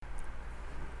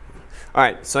All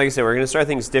right, so like I said, we're going to start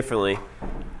things differently.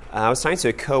 I was talking to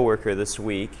a coworker this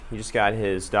week. He just got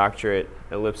his doctorate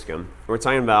at Lipscomb. We're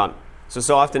talking about,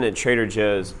 so often at Trader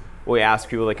Joe's, we ask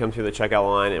people that come through the checkout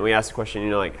line, and we ask the question,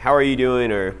 like, how are you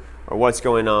doing, or what's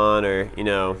going on, or,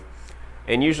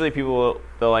 and usually people,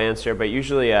 they'll answer, but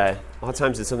usually a lot of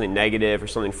times it's something negative or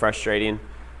something frustrating.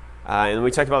 And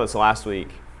we talked about this last week.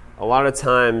 A lot of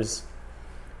times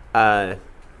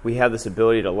we have this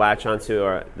ability to latch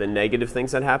onto the negative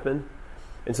things that happen.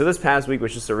 And so this past week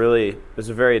was just a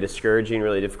very discouraging,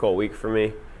 really difficult week for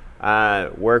me.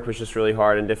 Work was just really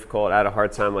hard and difficult. I had a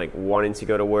hard time wanting to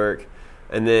go to work.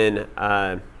 And then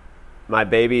my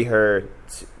baby, her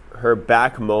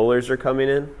back molars are coming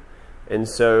in. And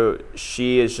so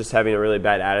she is just having a really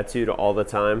bad attitude all the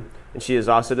time. And she has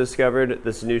also discovered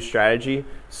this new strategy.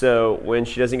 So when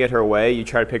she doesn't get her way, you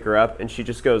try to pick her up and she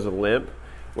just goes limp,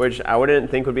 which I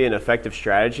wouldn't think would be an effective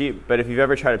strategy. But if you've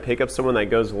ever tried to pick up someone that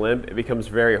goes limp, it becomes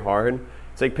very hard.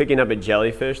 It's like picking up a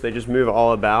jellyfish. They just move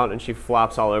all about and she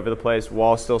flops all over the place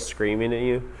while still screaming at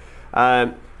you.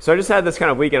 So I just had this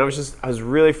kind of weekend. I was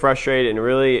really frustrated and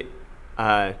really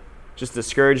just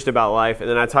discouraged about life. And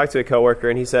then I talked to a coworker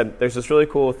and he said there's this really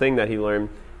cool thing that he learned.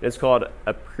 And it's called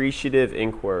appreciative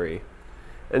inquiry.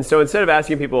 And so instead of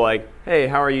asking people hey,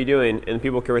 how are you doing? And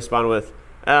people can respond with,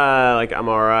 I'm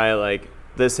all right,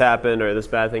 this happened or this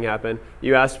bad thing happened.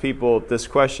 You ask people this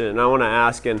question, and I want to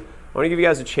ask, and I want to give you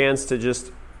guys a chance to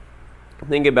just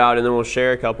think about it, and then we'll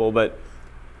share a couple. But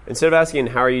instead of asking,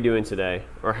 how are you doing today?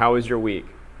 Or how was your week?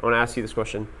 I want to ask you this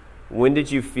question. When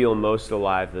did you feel most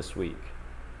alive this week?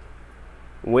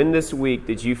 When this week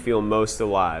did you feel most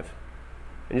alive?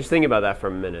 And just think about that for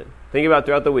a minute. Think about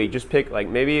throughout the week. Just pick,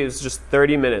 maybe it's just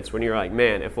 30 minutes when you're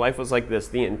man, if life was like this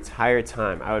the entire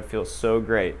time, I would feel so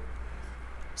great.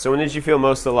 So when did you feel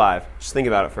most alive? Just think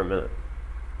about it for a minute.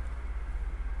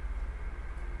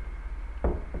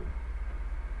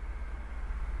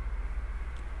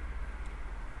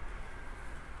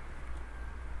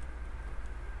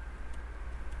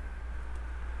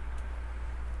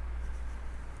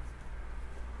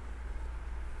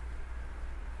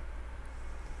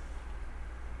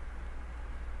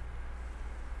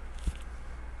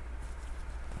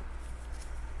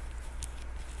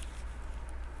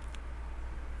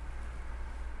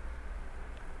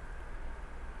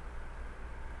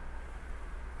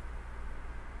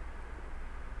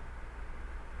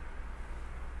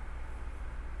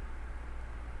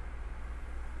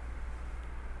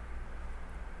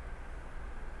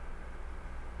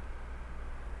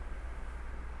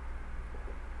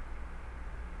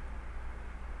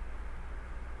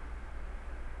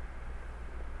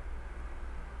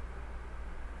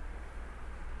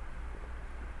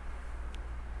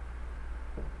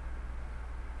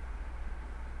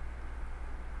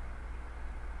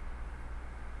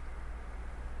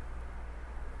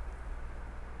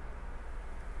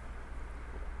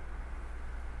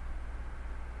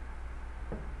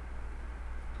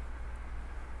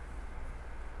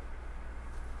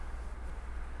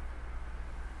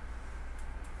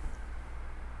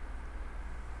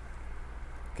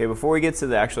 Okay, before we get to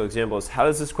the actual examples, how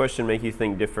does this question make you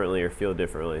think differently or feel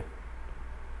differently?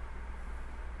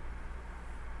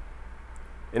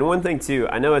 And one thing too,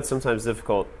 I know it's sometimes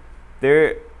difficult.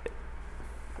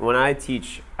 When I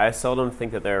teach, I seldom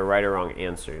think that there are right or wrong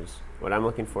answers. What I'm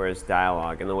looking for is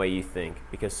dialogue and the way you think.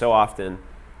 Because so often,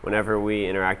 whenever we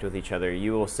interact with each other,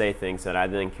 you will say things that I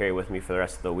then carry with me for the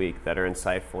rest of the week that are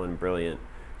insightful and brilliant.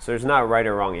 So there's not right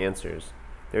or wrong answers.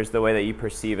 There's the way that you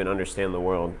perceive and understand the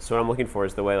world. So what I'm looking for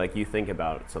is the way you think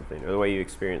about something or the way you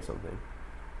experience something.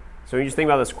 So when you just think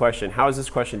about this question, how is this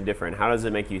question different? How does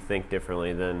it make you think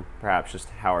differently than perhaps just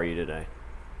how are you today?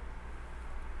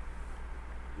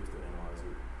 You have to analyze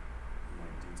it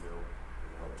in detail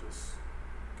without just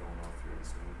going off your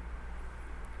instinct.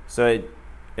 So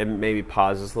it maybe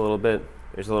pauses a little bit.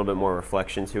 There's a little bit more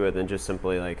reflection to it than just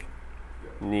simply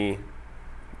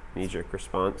knee-jerk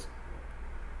response.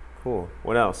 Cool.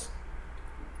 What else?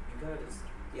 You have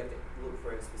to look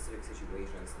for a specific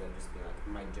situation instead of just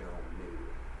being my general mood.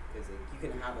 Because you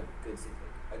can have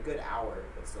a good hour,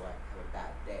 but still have a bad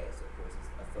day. So of course,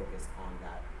 it's a focus on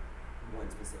that one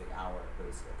specific hour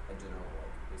opposed to a general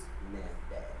just meh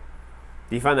day.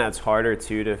 Do you find that it's harder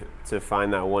too to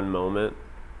find that one moment?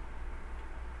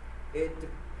 It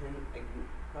depends.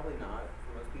 Probably not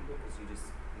for most people, because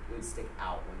it would stick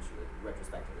out once you would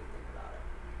retrospectively think about it.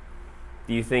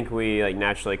 Do you think we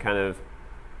naturally kind of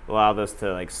allow this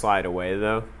to slide away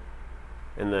though,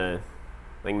 in the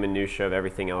minutia of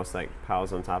everything else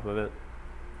piles on top of it?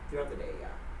 Throughout the day,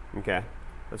 yeah. Okay,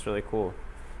 that's really cool.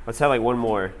 Let's have one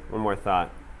more thought.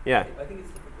 Yeah. I think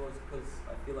it's difficult because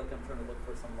I feel like I'm trying to look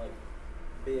for some like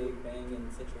big banging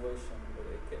situation, but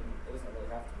it doesn't really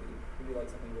have to be. It can be like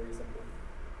something very simple.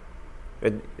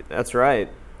 That's right.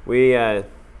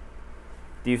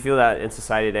 Do you feel that in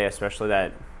society today, especially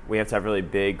that we have to have really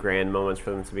big, grand moments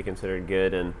for them to be considered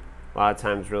good, and a lot of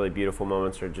times really beautiful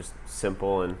moments are just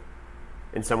simple and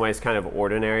in some ways kind of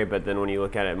ordinary, but then when you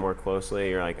look at it more closely,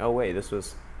 you're like, oh wait, this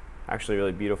was actually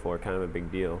really beautiful or kind of a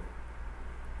big deal.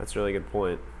 That's a really good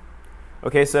point.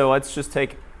 Okay, so let's just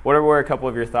take, what were a couple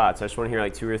of your thoughts? I just want to hear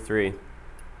like 2 or 3.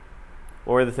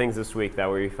 What were the things this week that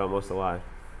where you felt most alive?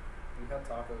 We had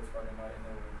tacos Friday night and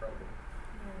they were incredible.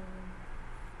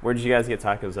 Where did you guys get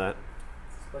tacos at?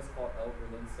 It's this place called El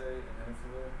Berlince in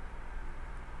Hendersonville.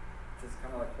 It's just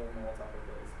kind of like hole-in-the-wall taco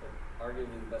place, but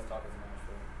arguably the best tacos in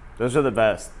Nashville. Those are the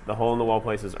best. The hole-in-the-wall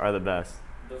places are the best.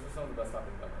 Those are some of the best tacos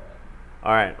I've ever had.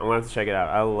 All right, I'm going to have to check it out.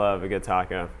 I love a good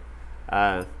taco.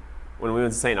 When we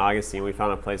went to St. Augustine, we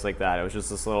found a place like that. It was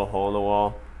just this little hole in the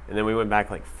wall, and then we went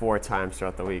back like 4 times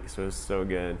throughout the week, so it was so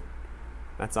good.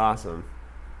 That's awesome.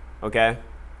 Okay,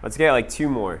 let's get like 2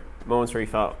 more moments where you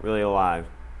felt really alive.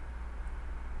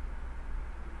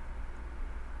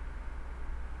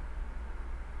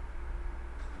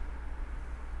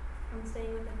 I'm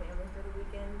staying with a family for the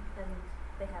weekend, and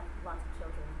they have lots of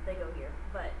children. They go here,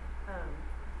 but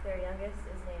their youngest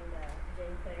is named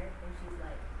Jane Claire, and she's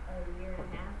like a year and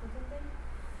a half or something.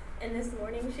 And this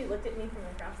morning, she looked at me from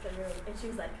across the room, and she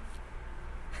was like,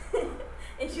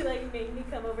 and she like made me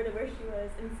come over to where she was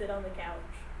and sit on the couch,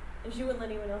 and she wouldn't let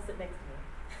anyone else sit next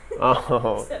to me.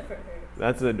 Oh, except for her.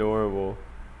 That's adorable.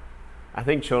 I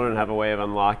think children have a way of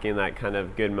unlocking that kind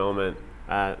of good moment.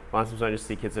 A lot of times I just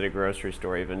see kids at a grocery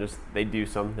store even just, they do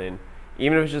something.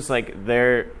 Even if it's just like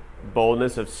their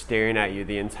boldness of staring at you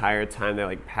the entire time they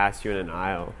like pass you in an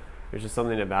aisle. There's just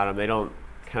something about them. They don't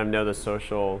kind of know the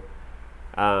social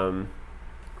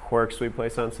quirks we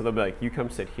place on, so they'll be like, you come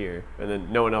sit here, and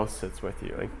then no one else sits with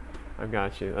you. Like, I've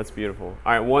got you. That's beautiful.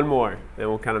 All right, one more, then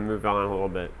we'll kind of move on a little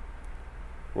bit.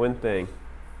 One thing.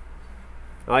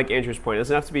 I like Andrew's point. It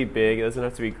doesn't have to be big. It doesn't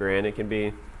have to be grand. It can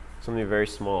be something very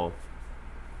small.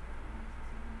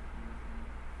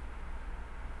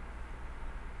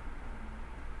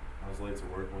 I was late to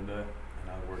work one day,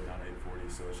 and I work down 840,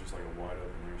 so it's just like a wide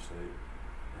open interstate,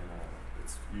 and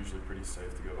it's usually pretty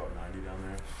safe to go about 90 down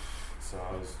there. So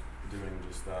I was doing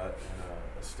just that, and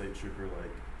a state trooper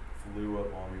like flew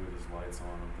up on me with his lights on.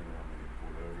 I'm thinking I'm gonna get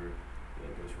pulled over. He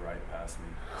like goes right past me.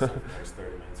 So for the next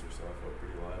 30 minutes or so, I felt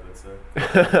pretty alive, I'd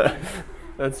say.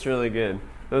 That's really good.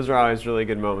 Those are always really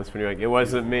good moments when you're like, it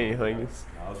wasn't me. Like,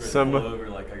 I was ready to pull over,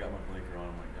 like I got my blinker on.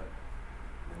 I'm like, yep.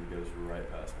 And he goes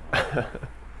right past me.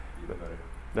 Even better.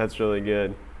 That's really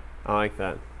good. I like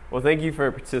that. Well, thank you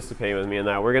for participating with me in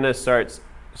that. We're going to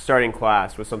starting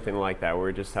class with something like that, where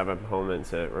we just have a moment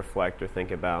to reflect or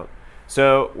think about.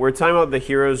 So we're talking about the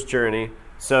hero's journey.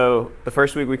 So the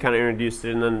first week we kind of introduced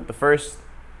it, and then the first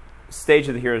stage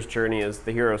of the hero's journey is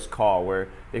the hero's call, where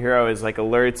the hero is like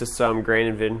alerted to some great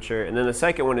adventure. And then the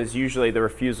second one is usually the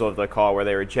refusal of the call, where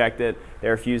they reject it, they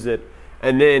refuse it.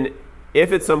 And then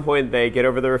if at some point they get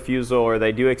over the refusal or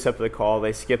they do accept the call,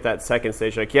 they skip that second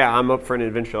stage, like, yeah, I'm up for an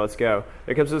adventure, let's go.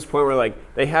 There comes this point where like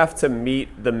they have to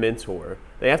meet the mentor.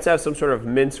 They have to have some sort of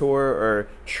mentor or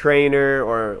trainer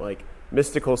or like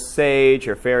mystical sage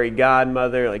or fairy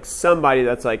godmother, like somebody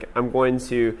that's like, I'm going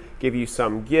to give you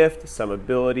some gift, some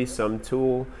ability, some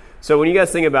tool. So when you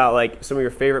guys think about like some of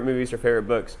your favorite movies or favorite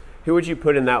books, who would you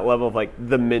put in that level of like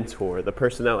the mentor, the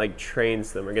person that like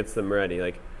trains them or gets them ready?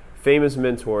 Like famous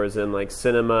mentors in like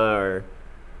cinema or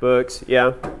books.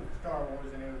 Yeah? Star Wars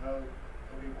and New Hope,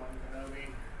 Obi-Wan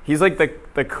Kenobi. He's like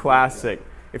the classic.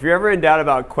 If you're ever in doubt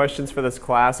about questions for this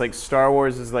class, like Star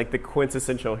Wars is like the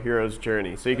quintessential hero's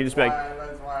journey. So you can just be like,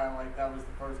 That's why I like that was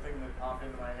the first thing that popped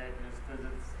into my head, just because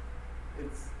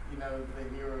it's you know,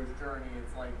 the hero's journey.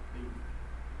 It's like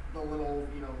the little,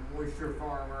 you know, moisture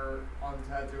farmer on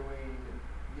Tatooine,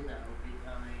 you know,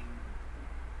 becoming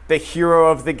the hero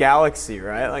of the galaxy,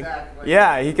 right? Exactly. Like,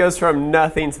 yeah, he goes from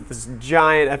nothing to this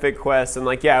giant epic quest, and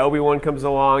like, yeah, Obi-Wan comes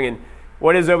along, and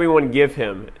what does Obi-Wan give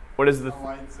him? What is the?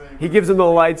 lightsaber. He gives him the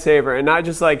lightsaber, and not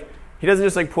just like, he doesn't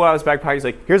just like pull out his back pocket. He's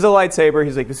like, here's a lightsaber.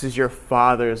 He's like, this is your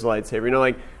father's lightsaber. You know,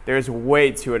 like there's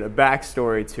weight to it, a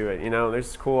backstory to it. You know, there's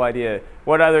this cool idea.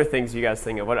 What other things do you guys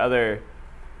think of? What other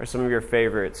are some of your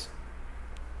favorites?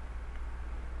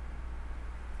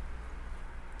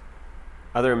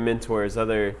 Other mentors,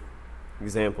 other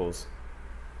examples.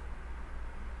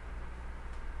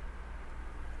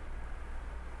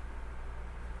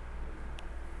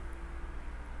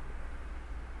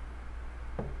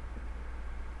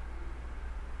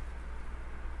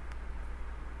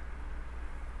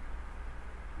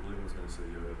 was gonna say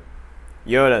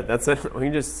Yoda. Yoda. We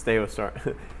can just stay with Star.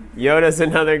 Yoda's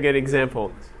another good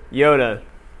example. Yoda.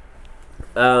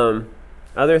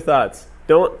 Other thoughts?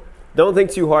 Don't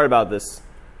think too hard about this.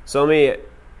 So let me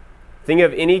think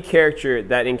of any character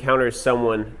that encounters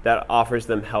someone that offers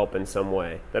them help in some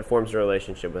way, that forms a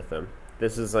relationship with them.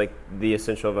 This is like the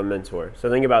essential of a mentor. So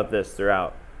think about this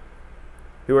throughout.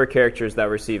 Who are characters that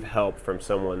receive help from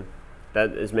someone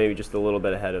that is maybe just a little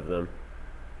bit ahead of them?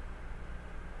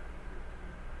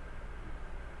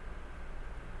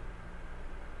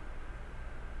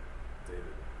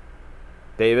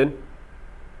 David?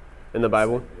 In the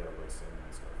Bible? Yeah, like Samuel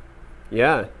and stuff.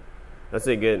 Yeah. That's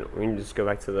a good. We can just go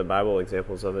back to the Bible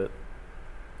examples of it.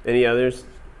 Any others?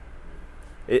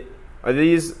 Is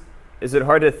it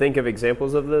hard to think of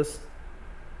examples of this?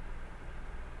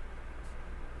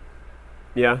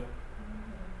 Yeah?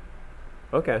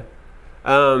 Okay.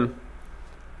 So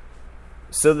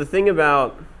the thing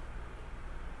about,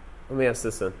 let me ask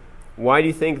this then. Why do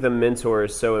you think the mentor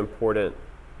is so important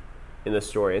in the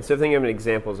story? Instead of thinking of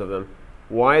examples of them,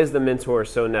 why is the mentor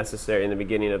so necessary in the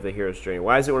beginning of the hero's journey?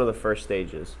 Why is it one of the first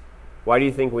stages? Why do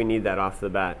you think we need that off the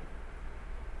bat?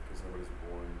 Because nobody's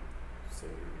born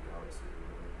saving the galaxy or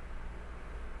whatever.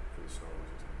 For the Star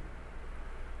Wars or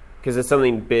something. Because it's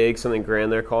something big, something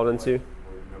grand they're called into?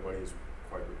 Like, nobody's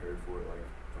quite prepared for it, like,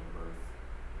 from birth.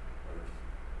 Like,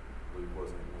 Luke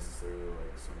wasn't necessarily,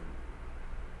 like, some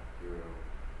hero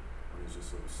when he's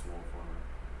just a small farmer.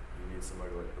 You need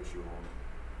somebody to, like, push you on,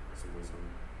 some wisdom.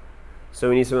 So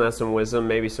we need someone that has some wisdom,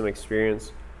 maybe some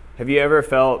experience. Have you ever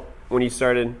felt when you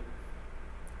started,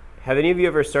 have any of you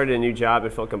ever started a new job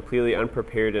and felt completely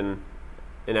unprepared and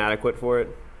inadequate for it?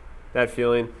 That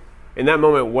feeling? In that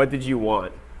moment, what did you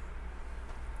want?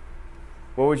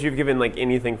 What would you have given like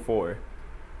anything for?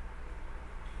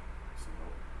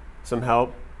 Some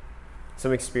help?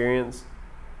 Some experience?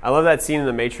 I love that scene in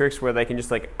The Matrix where they can just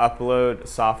like upload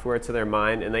software to their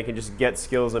mind and they can just get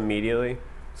skills immediately.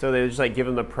 So they just like give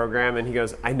him the program and he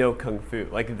goes, I know Kung Fu,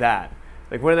 like that.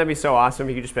 Like wouldn't that be so awesome if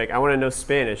you could just be like, I want to know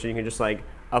Spanish, and you can just like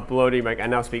upload it, like I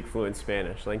now speak fluent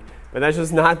Spanish. Like, but that's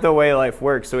just not the way life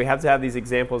works. So we have to have these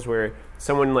examples where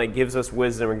someone like gives us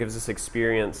wisdom or gives us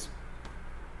experience.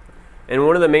 And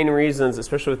one of the main reasons,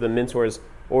 especially with the mentors,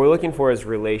 what we're looking for is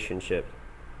relationship.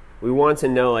 We want to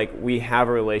know like we have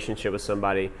a relationship with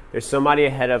somebody. There's somebody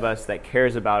ahead of us that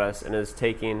cares about us and is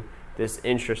taking this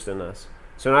interest in us.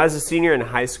 So when I was a senior in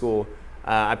high school,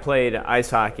 I played ice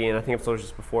hockey, and I think I've told you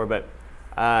this before, but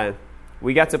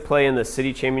we got to play in the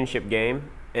city championship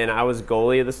game, and I was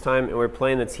goalie at this time, and we were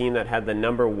playing the team that had the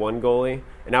number 1 goalie,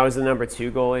 and I was the number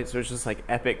 2 goalie, so it was just like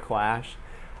epic clash.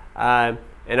 And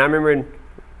I remember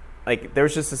like there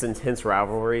was just this intense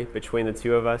rivalry between the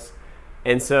two of us.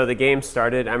 And so the game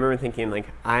started. I remember thinking, like,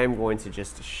 I am going to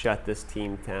just shut this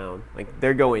team down. Like,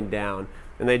 they're going down.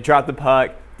 And they drop the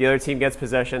puck. The other team gets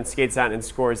possession, skates out, and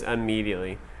scores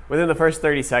immediately. Within the first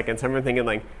 30 seconds, I remember thinking,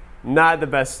 like, not the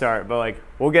best start, but, like,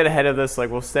 we'll get ahead of this.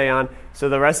 Like, we'll stay on. So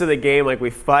the rest of the game, like,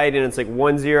 we fight, and it's, like,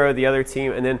 1-0 the other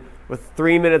team. And then with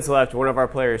 3 minutes left, one of our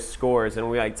players scores, and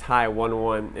we, like, tie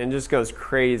 1-1. And it just goes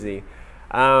crazy.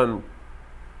 And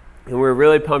we were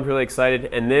really pumped, really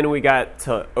excited. And then we got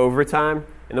to overtime.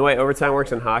 And the way overtime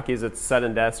works in hockey is it's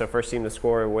sudden death, so first team to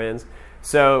score wins.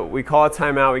 So we call a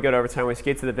timeout, we go to overtime, we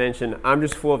skate to the bench, and I'm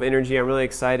just full of energy. I'm really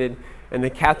excited. And the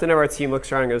captain of our team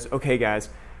looks around and goes, okay, guys,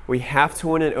 we have to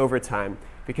win in overtime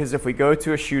because if we go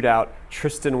to a shootout,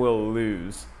 Tristan will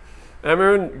lose. And I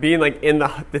remember being like in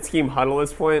the team huddle at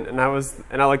this point, and I looked at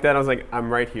it, and I was like,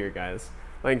 I'm right here, guys.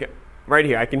 Like, right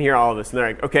here. I can hear all of this. And they're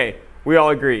like, okay, we all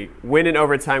agree. Win in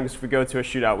overtime because if we go to a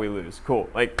shootout, we lose. Cool.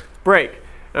 Like, break.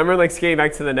 And I remember like skating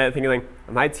back to the net thinking like,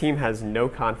 my team has no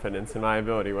confidence in my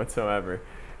ability whatsoever.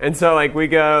 And so like we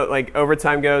go, like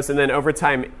overtime goes, and then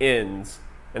overtime ends.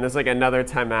 And there's like another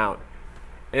timeout.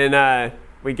 And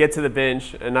we get to the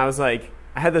bench, and I was like,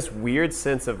 I had this weird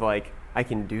sense of like, I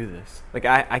can do this. Like,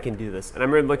 I can do this. And I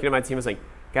remember looking at my team, I was like,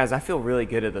 guys, I feel really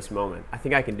good at this moment. I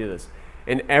think I can do this.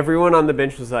 And everyone on the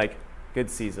bench was like, good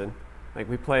season. Like,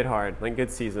 we played hard. Like,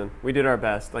 good season. We did our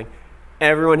best. Like,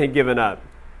 everyone had given up.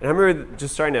 And I remember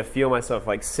just starting to feel myself,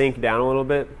 like, sink down a little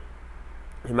bit.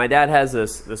 And my dad has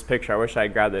this picture. I wish I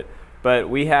had grabbed it. But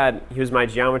he was my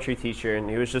geometry teacher, and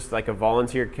he was just, like, a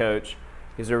volunteer coach.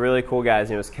 He was a really cool guy. His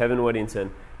name was Kevin Whittington.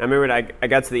 And I remember I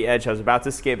got to the edge. I was about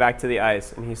to skate back to the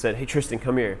ice. And he said, hey, Tristan,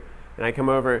 come here. And I come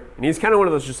over, and he's kind of one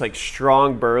of those just, like,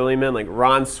 strong, burly men, like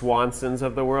Ron Swansons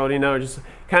of the world, you know, just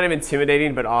kind of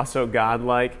intimidating but also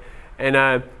godlike.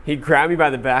 And he grabbed me by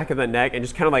the back of the neck and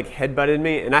just kind of like headbutted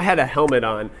me. And I had a helmet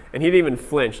on, and he didn't even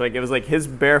flinch. Like, it was like his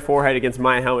bare forehead against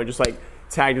my helmet, just like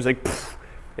tagged. He was like, pfft.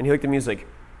 And he looked at me, he was like,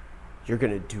 you're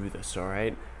going to do this, all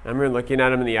right? And I remember looking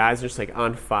at him in the eyes, just like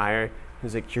on fire.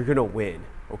 He's like, you're going to win,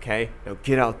 okay? Now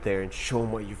get out there and show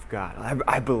him what you've got.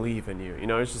 I believe in you. You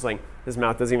know, it's just like, his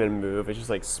mouth doesn't even move. It's just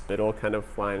like spittle kind of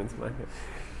flying into my head.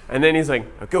 And then he's like,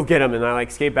 oh, go get him. And I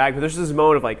like skate back. But there's this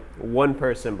moment of like one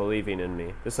person believing in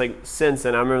me. This like sense.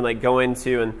 And I remember like going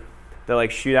to, and the like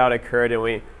shootout occurred, and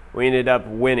we ended up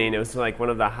winning. It was like one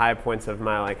of the high points of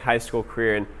my like high school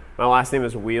career. And my last name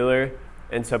was Wheeler.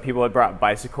 And so people had brought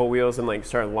bicycle wheels and like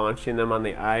started launching them on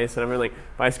the ice. And I remember like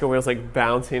bicycle wheels like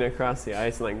bouncing across the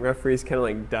ice, and like referees kind of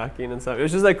like ducking and stuff. It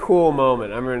was just like a cool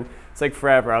moment. I remember it's like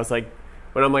forever. I was like,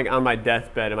 when I'm like on my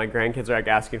deathbed and my grandkids are like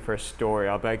asking for a story,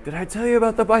 I'll be like, did I tell you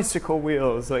about the bicycle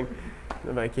wheels? Like,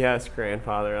 I'm like, yes,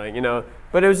 grandfather. Like, you know,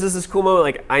 but it was just this cool moment.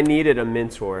 Like, I needed a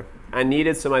mentor. I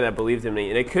needed somebody that believed in me.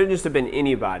 And it couldn't just have been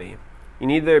anybody. You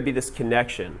needed there to be this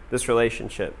connection, this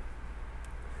relationship.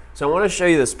 So I want to show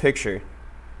you this picture.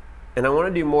 And I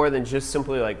want to do more than just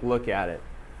simply like look at it.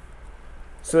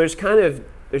 So there's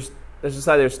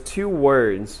two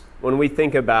words when we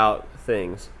think about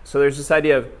things. So there's this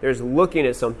idea of there's looking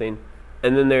at something,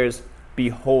 and then there's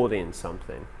beholding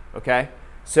something, okay?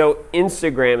 So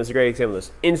Instagram is a great example of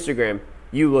this. Instagram,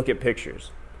 you look at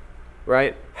pictures,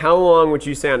 right? How long would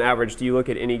you say on average do you look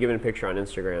at any given picture on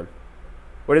Instagram?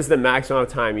 What is the maximum of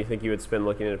time you think you would spend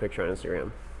looking at a picture on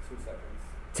Instagram? 2 seconds.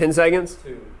 10 seconds?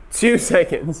 2. 2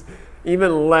 seconds.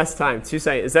 Even less time, 2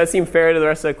 seconds. Does that seem fair to the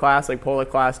rest of the class? Like poll the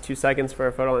class, 2 seconds for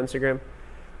a photo on Instagram?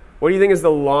 What do you think is the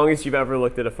longest you've ever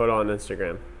looked at a photo on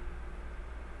Instagram?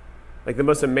 Like the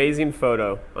most amazing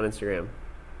photo on Instagram?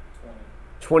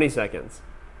 20 seconds.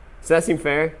 Does that seem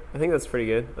fair? I think that's pretty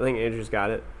good. I think Andrew's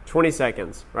got it. 20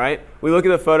 seconds, right? We look at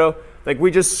the photo, like we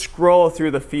just scroll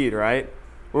through the feed, right?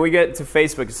 When we get to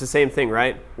Facebook, it's the same thing,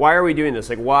 right? Why are we doing this?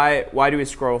 Like why do we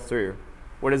scroll through?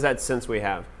 What is that sense we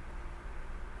have?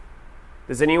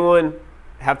 Does anyone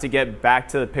have to get back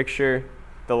to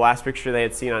the last picture they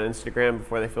had seen on Instagram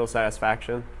before they feel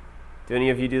satisfaction? Do any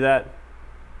of you do that?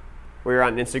 Where you're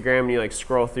on Instagram and you like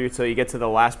scroll through till you get to the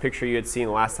last picture you had seen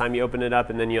the last time you opened it up,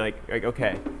 and then you're like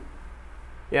okay.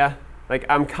 Yeah, like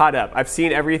I'm caught up. I've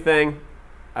seen everything.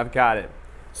 I've got it.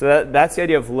 So that's the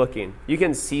idea of looking. You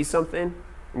can see something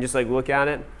and just like look at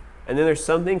it, and then there's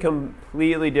something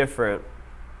completely different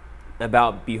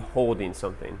about beholding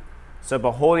something. So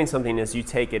beholding something is you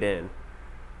take it in.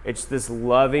 It's this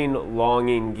loving,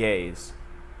 longing gaze.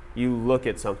 You look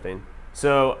at something.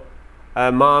 So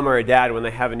a mom or a dad, when they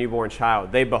have a newborn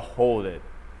child, they behold it.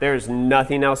 There's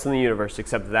nothing else in the universe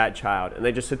except that child, and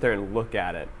they just sit there and look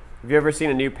at it. Have you ever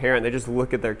seen a new parent? They just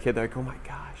look at their kid. They're like, oh my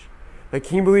gosh. Like,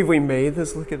 can you believe we made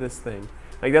this? Look at this thing.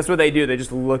 Like, that's what they do. They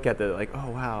just look at it like, oh,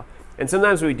 wow. And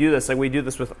sometimes we do this. Like, we do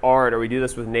this with art, or we do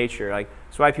this with nature. Like,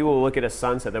 that's why people will look at a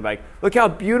sunset. They're like, look how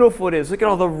beautiful it is. Look at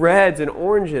all the reds and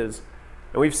oranges.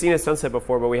 And we've seen a sunset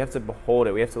before, but we have to behold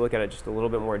it. We have to look at it just a little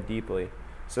bit more deeply.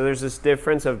 So there's this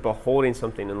difference of beholding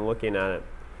something and looking at it.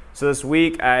 So this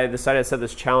week, I decided to set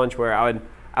this challenge where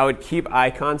I would keep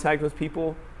eye contact with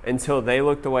people until they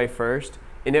looked away first,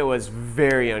 and it was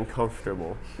very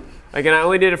uncomfortable. Like, and I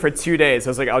only did it for 2 days. I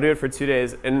was like, I'll do it for 2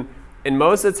 days. And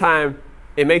most of the time,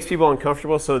 it makes people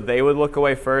uncomfortable, so they would look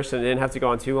away first, and it didn't have to go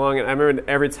on too long. And I remember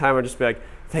every time I'd just be like,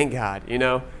 thank God, you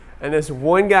know? And this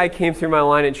one guy came through my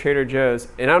line at Trader Joe's,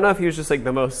 and I don't know if he was just like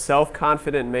the most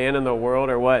self-confident man in the world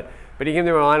or what, but he came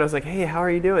through my line. I was like, hey, how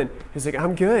are you doing? He's like,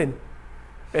 I'm good.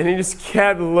 And he just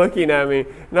kept looking at me.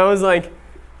 And I was like,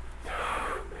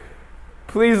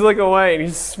 please look away. And he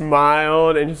just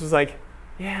smiled and just was like,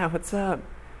 yeah, what's up?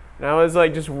 And I was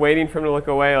like just waiting for him to look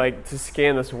away, like to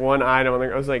scan this one item.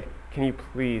 And I was like, can you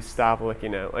please stop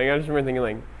looking at it? Like, I just remember thinking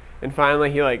like, and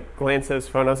finally he like glanced at his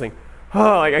phone. I was like,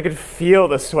 oh, like I could feel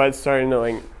the sweat starting to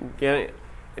like get it.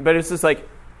 But it's just like,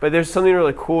 but there's something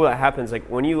really cool that happens. Like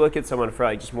when you look at someone for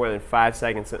like just more than 5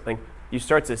 seconds, like you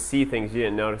start to see things you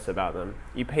didn't notice about them.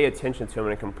 You pay attention to them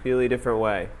in a completely different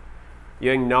way.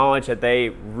 You acknowledge that they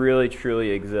really, truly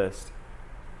exist.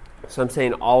 So I'm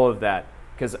saying all of that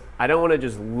because I don't want to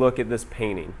just look at this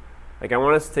painting. Like I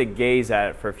want us to gaze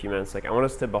at it for a few minutes. Like I want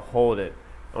us to behold it.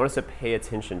 I want us to pay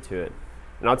attention to it.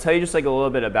 And I'll tell you just like a little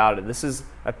bit about it. This is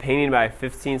a painting by a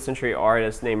 15th century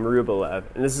artist named Rublev.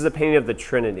 And this is a painting of the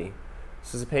Trinity.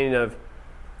 This is a painting of,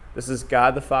 this is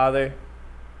God the Father,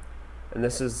 and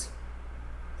this is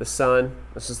the Son,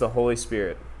 this is the Holy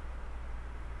Spirit.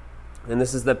 And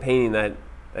this is the painting that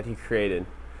he created.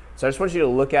 So I just want you to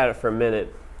look at it for a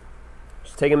minute.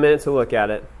 Just take a minute to look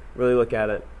at it, really look at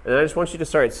it. And I just want you to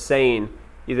start saying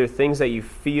either things that you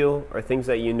feel or things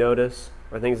that you notice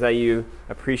or things that you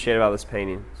appreciate about this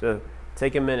painting. So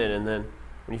take a minute, and then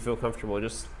when you feel comfortable,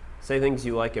 just Say things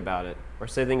you like about it, or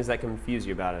say things that confuse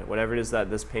you about it. Whatever it is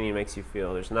that this painting makes you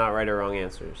feel. There's not right or wrong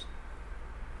answers.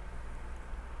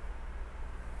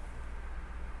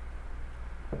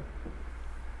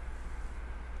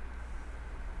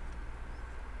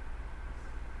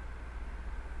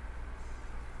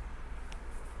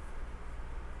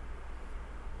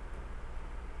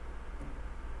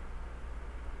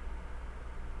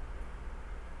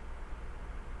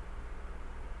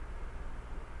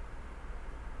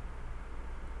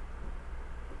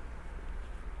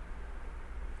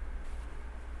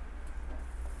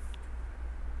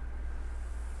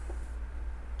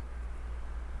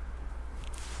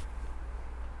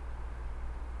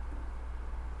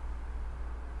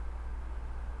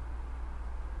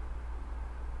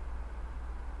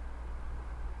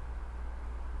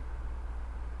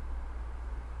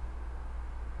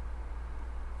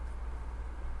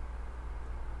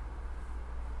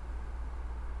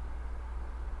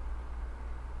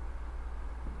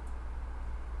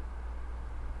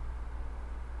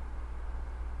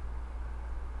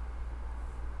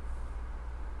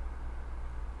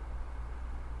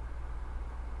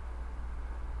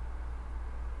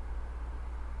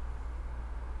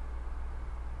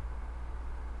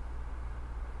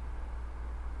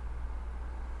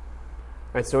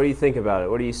 All right, so what do you think about it?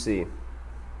 What do you see?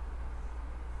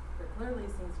 There clearly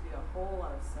seems to be a whole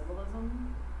lot of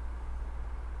symbolism,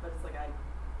 but it's like I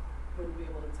wouldn't be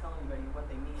able to tell anybody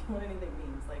what they mean, what anything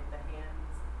means. Like the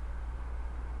hands,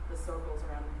 the circles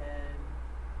around the head,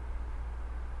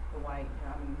 the white.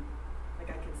 I mean,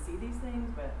 like I can see these things,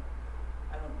 but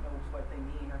I don't know what they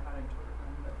mean or how to interpret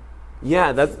them. But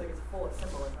Yeah, it seems like it's full of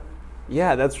symbolism.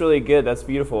 Yeah, that's really good. That's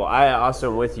beautiful. I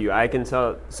also am with you. I can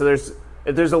tell. So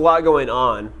there's a lot going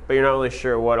on, but you're not really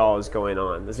sure what all is going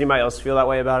on. Does anybody else feel that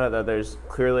way about it? That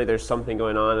there's something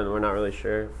going on and we're not really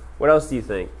sure? What else do you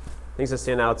think? Things that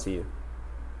stand out to you?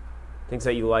 Things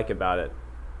that you like about it?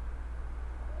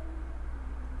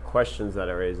 Questions that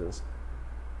it raises?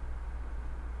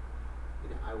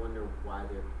 I wonder why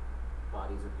their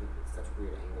bodies are at such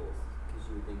weird angles. Because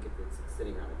you would think if it's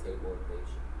sitting around a table, they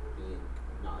should be in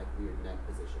not like weird neck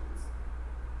positions.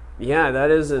 Yeah, that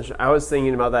is. I was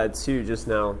thinking about that too just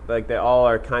now. Like they all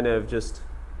are kind of just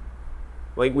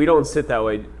like we don't sit that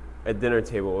way at dinner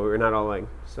table. We're not all like,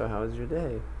 so how was your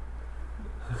day?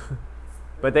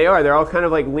 But they are. They're all kind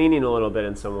of like leaning a little bit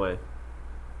in some way.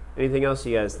 Anything else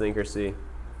you guys think or see? The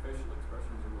facial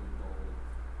expressions are really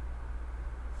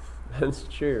dull. That's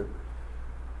true.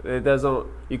 It doesn't.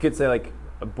 You could say like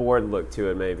a bored look to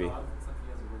it, maybe. It's like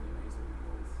he has a really nasally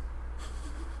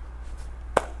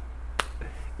voice.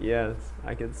 Yes,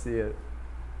 I can see it.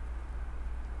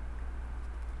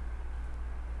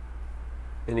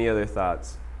 Any other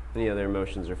thoughts? Any other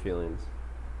emotions or feelings?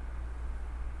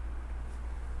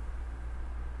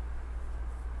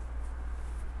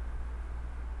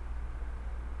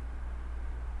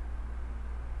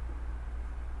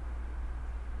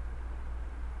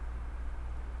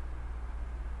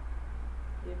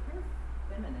 They appear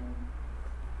feminine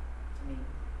to me.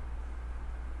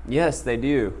 Yes, they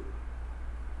do.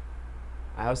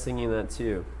 I was thinking that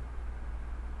too.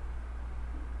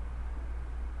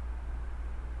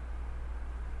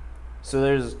 So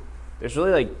there's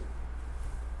really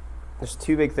there's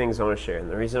two big things I want to share. And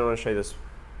the reason I want to show you this,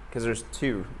 because there's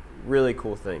two really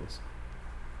cool things.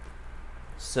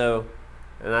 So,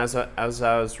 and as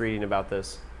I was reading about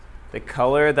this, the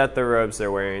color that the robes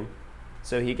they're wearing,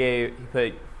 so he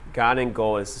put God in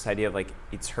gold as this idea of like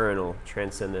eternal,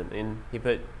 transcendent. And he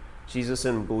put Jesus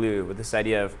in blue with this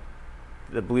idea of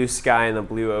the blue sky and the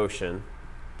blue ocean,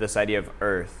 this idea of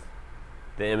earth,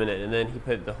 the immanent. And then he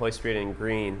put the Holy Spirit in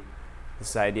green,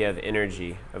 this idea of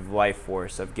energy, of life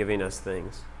force, of giving us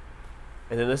things.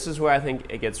 And then this is where I think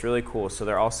it gets really cool. So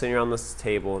they're all sitting around this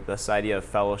table, this idea of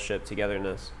fellowship,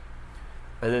 togetherness.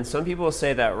 And then some people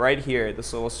say that right here,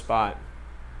 this little spot,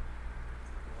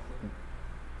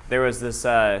 there was this,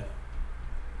 it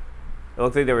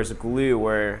looked like there was glue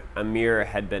where a mirror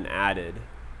had been added,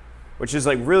 which is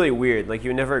like really weird. Like you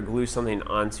would never glue something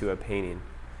onto a painting.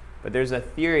 But there's a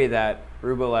theory that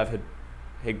Rublev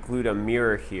had glued a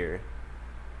mirror here.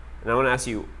 And I want to ask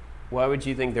you, why would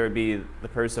you think there would be the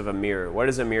purpose of a mirror? What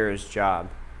is a mirror's job?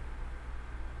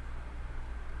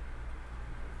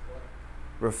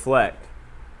 Reflect.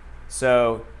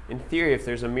 So, in theory, if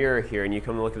there's a mirror here and you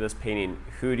come to look at this painting,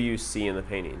 who do you see in the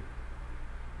painting?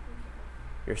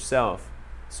 Yourself.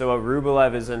 So what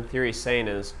Rublev is in theory saying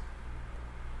is,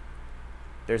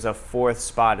 there's a fourth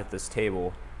spot at this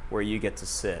table where you get to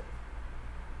sit.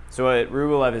 So what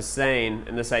Rublev is saying,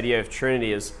 and this idea of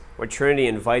Trinity is, what Trinity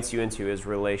invites you into is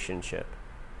relationship.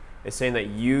 is saying that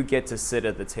you get to sit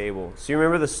at the table. So you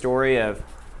remember the story of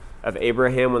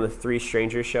Abraham when the 3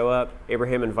 strangers show up?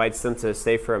 Abraham invites them to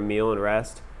stay for a meal and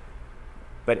rest.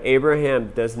 But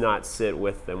Abraham does not sit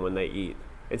with them when they eat.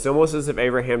 It's almost as if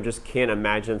Abraham just can't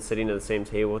imagine sitting at the same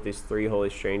table with these 3 holy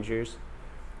strangers.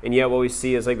 And yet what we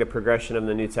see is like the progression of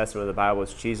the New Testament of the Bible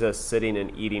is Jesus sitting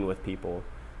and eating with people.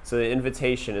 So the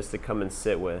invitation is to come and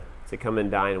sit with, to come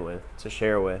and dine with, to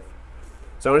share with.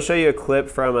 So I want to show you a clip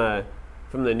from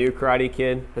the new Karate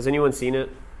Kid. Has anyone seen it?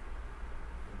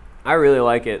 I really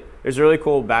like it. There's a really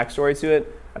cool backstory to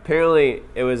it. Apparently,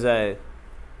 it was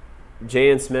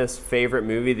Jaden Smith's favorite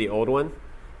movie, the old one,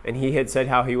 and he had said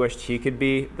how he wished he could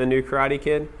be the new Karate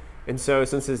Kid. And so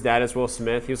since his dad is Will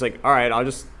Smith, he was like, all right, I'll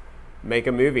just make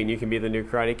a movie and you can be the new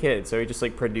Karate Kid. So he just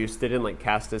like produced it and like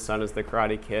cast his son as the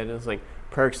Karate Kid. And it's like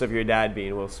perks of your dad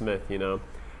being Will Smith, you know.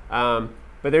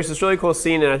 But there's this really cool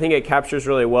scene, and I think it captures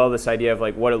really well this idea of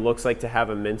like what it looks like to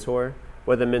have a mentor,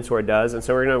 what the mentor does. And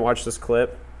so we're going to watch this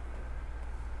clip.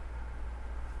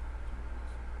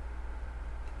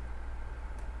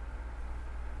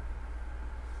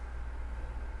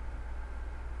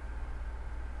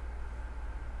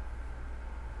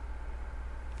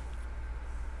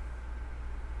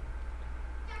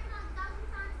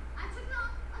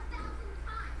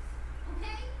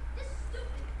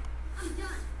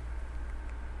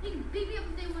 Beat me up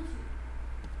if they want to.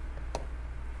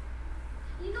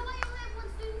 You know why you only have one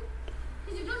student?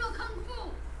 Because you don't know Kung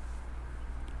Fu.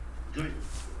 Good.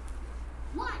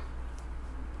 What?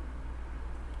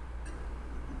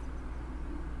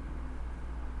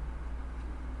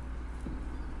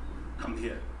 Come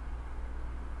here.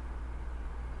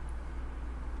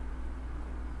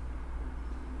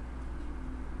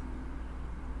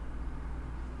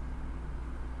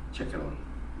 Check it on.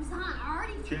 Mr. Han, I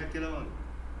already... Check it on.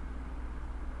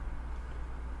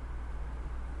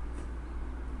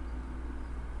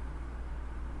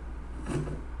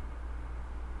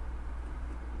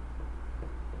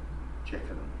 Check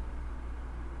it on.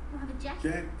 You have a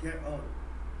jacket? Check it on.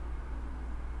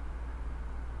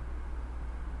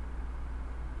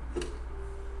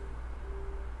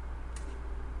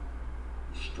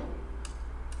 Strong.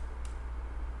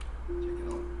 Check it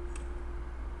on.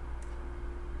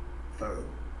 Firm.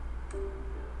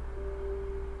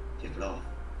 Check it off.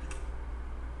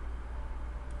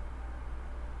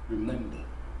 Remember,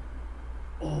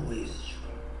 always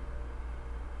strong.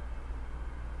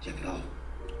 Check it off.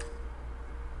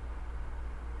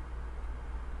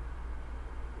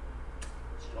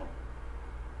 Strong.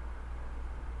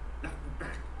 Left foot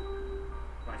back.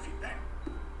 Right feet back.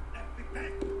 Left feet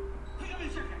back. Pick up your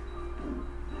jacket.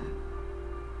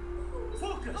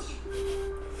 Focus.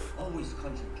 Always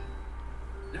concentrate.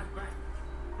 Left back.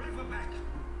 Right foot back.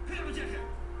 Pick up your jacket.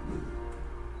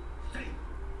 Stay.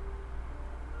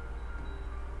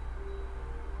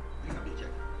 Pick up your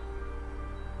jacket.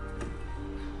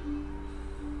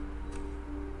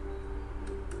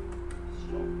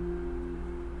 Strong.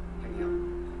 Hang out.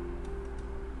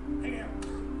 Hang out.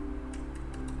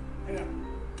 Hang out.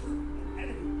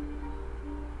 Enemy.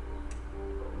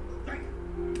 Right.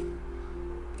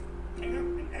 Hang up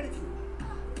and attitude.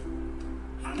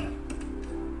 Harder.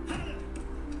 Harder.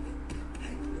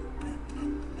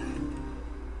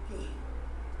 Good.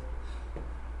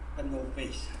 And no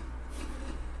face.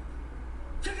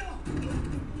 Check it out.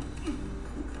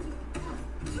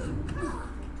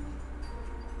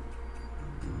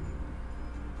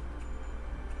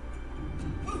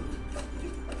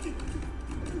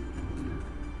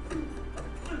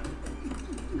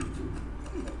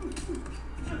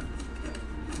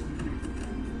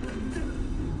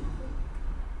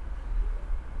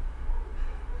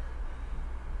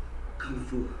 Kung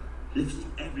Fu lives in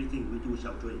everything we do,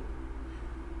 Xiao Zhui.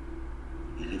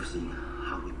 It lives in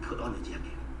how we put on the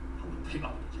jacket, how we take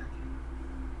off the jacket.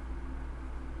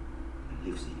 It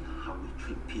lives in how we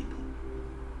treat people.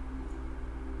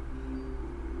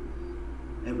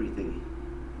 Everything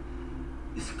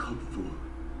is Kung Fu.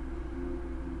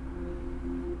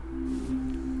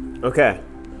 Okay.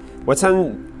 What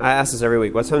time, I ask this every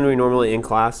week, what time do we normally in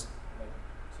class? Like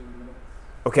 2 minutes.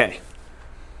 Okay.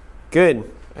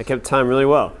 Good. I kept time really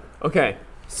well. Okay.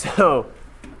 So,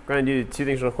 we're going to do 2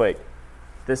 things real quick.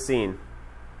 This scene,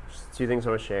 just 2 things I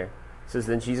want to share. It says,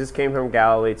 then Jesus came from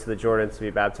Galilee to the Jordan to be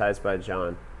baptized by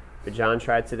John. But John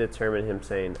tried to determine him,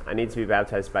 saying, I need to be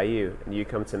baptized by you, and you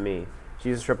come to me.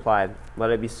 Jesus replied,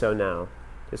 let it be so now.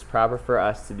 It is proper for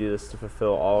us to do this to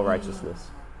fulfill all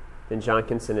righteousness. Then John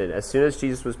consented. As soon as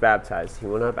Jesus was baptized, he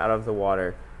went up out of the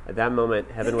water. At that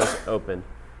moment, heaven was opened,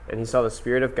 and he saw the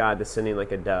Spirit of God descending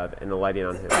like a dove and alighting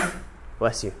on him.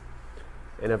 Bless you.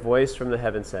 And a voice from the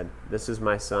heaven said, "This is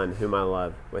my Son, whom I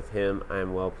love. With him I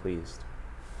am well pleased."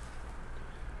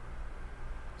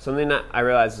 Something that I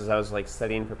realized as I was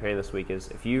studying, preparing this week is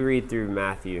if you read through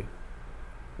Matthew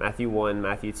 1,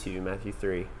 Matthew 2, Matthew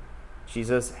 3,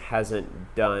 Jesus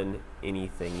hasn't done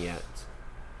anything yet.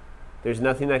 There's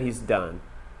nothing that he's done.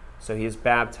 So he is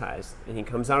baptized, and he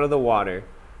comes out of the water,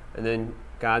 and then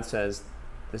God says,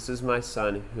 "This is my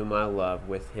Son, whom I love.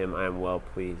 With him I am well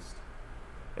pleased."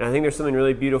 And I think there's something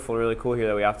really beautiful and really cool here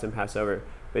that we often pass over.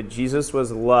 But Jesus was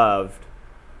the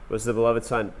beloved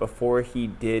Son, before he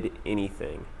did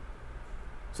anything.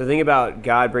 So think about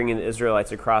God bringing the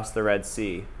Israelites across the Red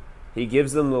Sea. He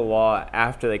gives them the law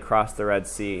after they crossed the Red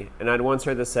Sea. And I'd once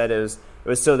heard this said it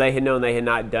was so they had known they had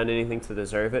not done anything to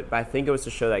deserve it. But I think it was to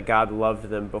show that God loved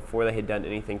them before they had done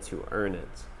anything to earn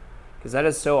it. Because that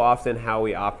is so often how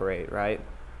we operate, right?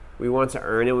 We want to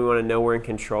earn it. We want to know we're in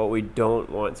control. We don't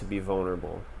want to be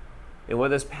vulnerable. And what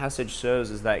this passage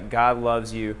shows is that God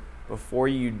loves you before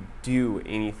you do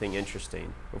anything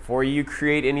interesting. Before you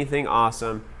create anything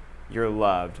awesome, you're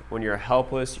loved. When you're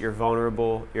helpless, you're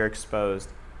vulnerable, you're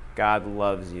exposed, God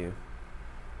loves you.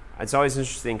 It's always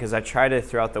interesting because I try to,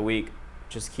 throughout the week,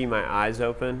 just keep my eyes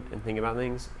open and think about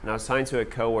things. And I was talking to a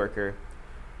coworker,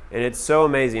 and it's so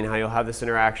amazing how you'll have this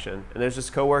interaction. And there's this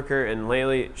coworker, and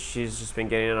lately she's just been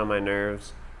getting on my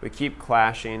nerves. We keep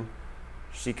clashing.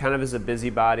 She kind of is a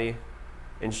busybody,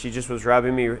 and she just was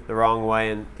rubbing me the wrong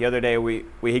way. And the other day, we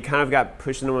kind of got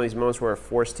pushed into one of these moments where we're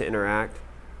forced to interact.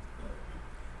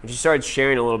 And she started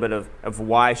sharing a little bit of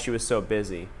why she was so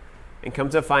busy. And come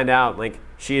to find out,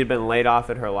 she had been laid off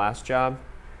at her last job.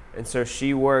 And so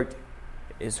she worked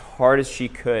as hard as she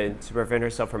could to prevent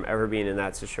herself from ever being in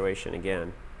that situation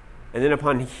again. And then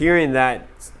upon hearing that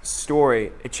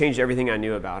story, it changed everything I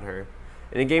knew about her.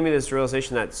 And it gave me this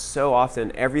realization that so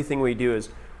often everything we do is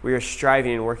we are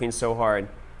striving and working so hard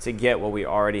to get what we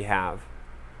already have.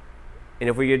 And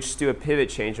if we could just do a pivot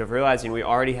change of realizing we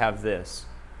already have this,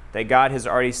 that God has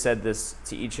already said this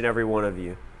to each and every one of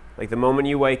you. The moment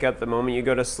you wake up, the moment you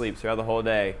go to sleep, throughout the whole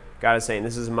day, God is saying,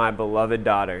 "This is my beloved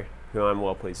daughter, whom I'm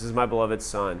well pleased. This is my beloved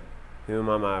son, whom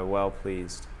am I well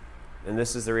pleased." And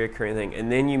this is the reoccurring thing.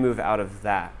 And then you move out of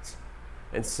that.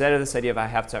 Instead of this idea of I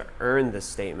have to earn this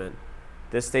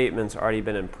statement's already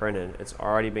been imprinted. It's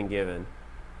already been given.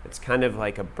 It's kind of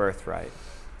like a birthright.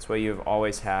 It's what you've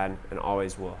always had and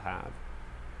always will have.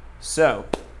 So,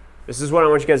 this is what I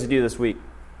want you guys to do this week.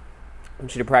 I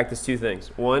want you to practice two things.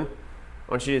 One,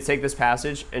 I want you to take this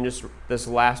passage and just this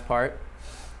last part.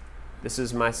 "This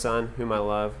is my son, whom I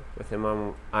love. With him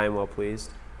I am well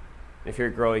pleased." If you're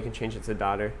a girl, you can change it to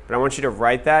daughter. But I want you to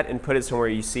write that and put it somewhere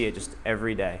you see it just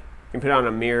every day. You can put it on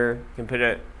a mirror. You can put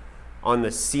it on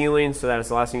the ceiling so that it's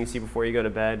the last thing you see before you go to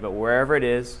bed. But wherever it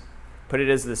is, put it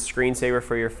as the screensaver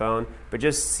for your phone. But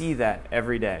just see that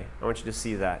every day. I want you to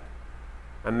see that.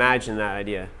 Imagine that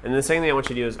idea. And the second thing I want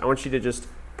you to do is I want you to just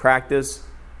practice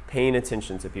paying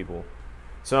attention to people.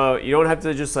 So you don't have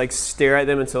to just stare at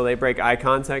them until they break eye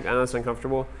contact. I know it's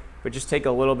uncomfortable, but just take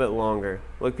a little bit longer.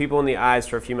 Look people in the eyes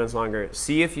for a few minutes longer.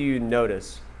 See if you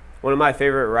notice. One of my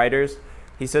favorite writers,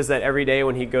 he says that every day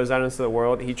when he goes out into the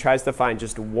world, he tries to find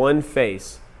just one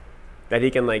face that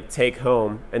he can take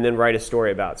home and then write a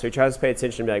story about. So he tries to pay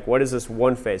attention and be what is this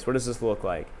one face? What does this look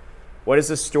like? What is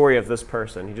the story of this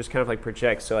person? He just kind of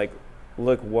projects. So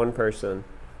look one person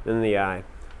in the eye.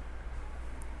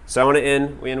 So I want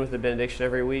to we end with the benediction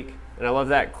every week. And I love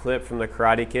that clip from the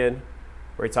Karate Kid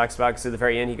where he talks about, because at the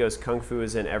very end he goes, "Kung Fu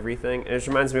is in everything." And it just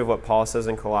reminds me of what Paul says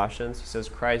in Colossians. He says,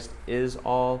 "Christ is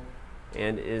all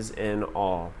and is in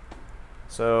all."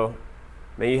 So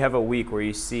may you have a week where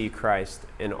you see Christ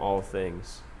in all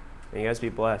things. May you guys be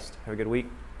blessed. Have a good week.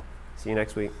 See you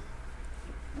next week.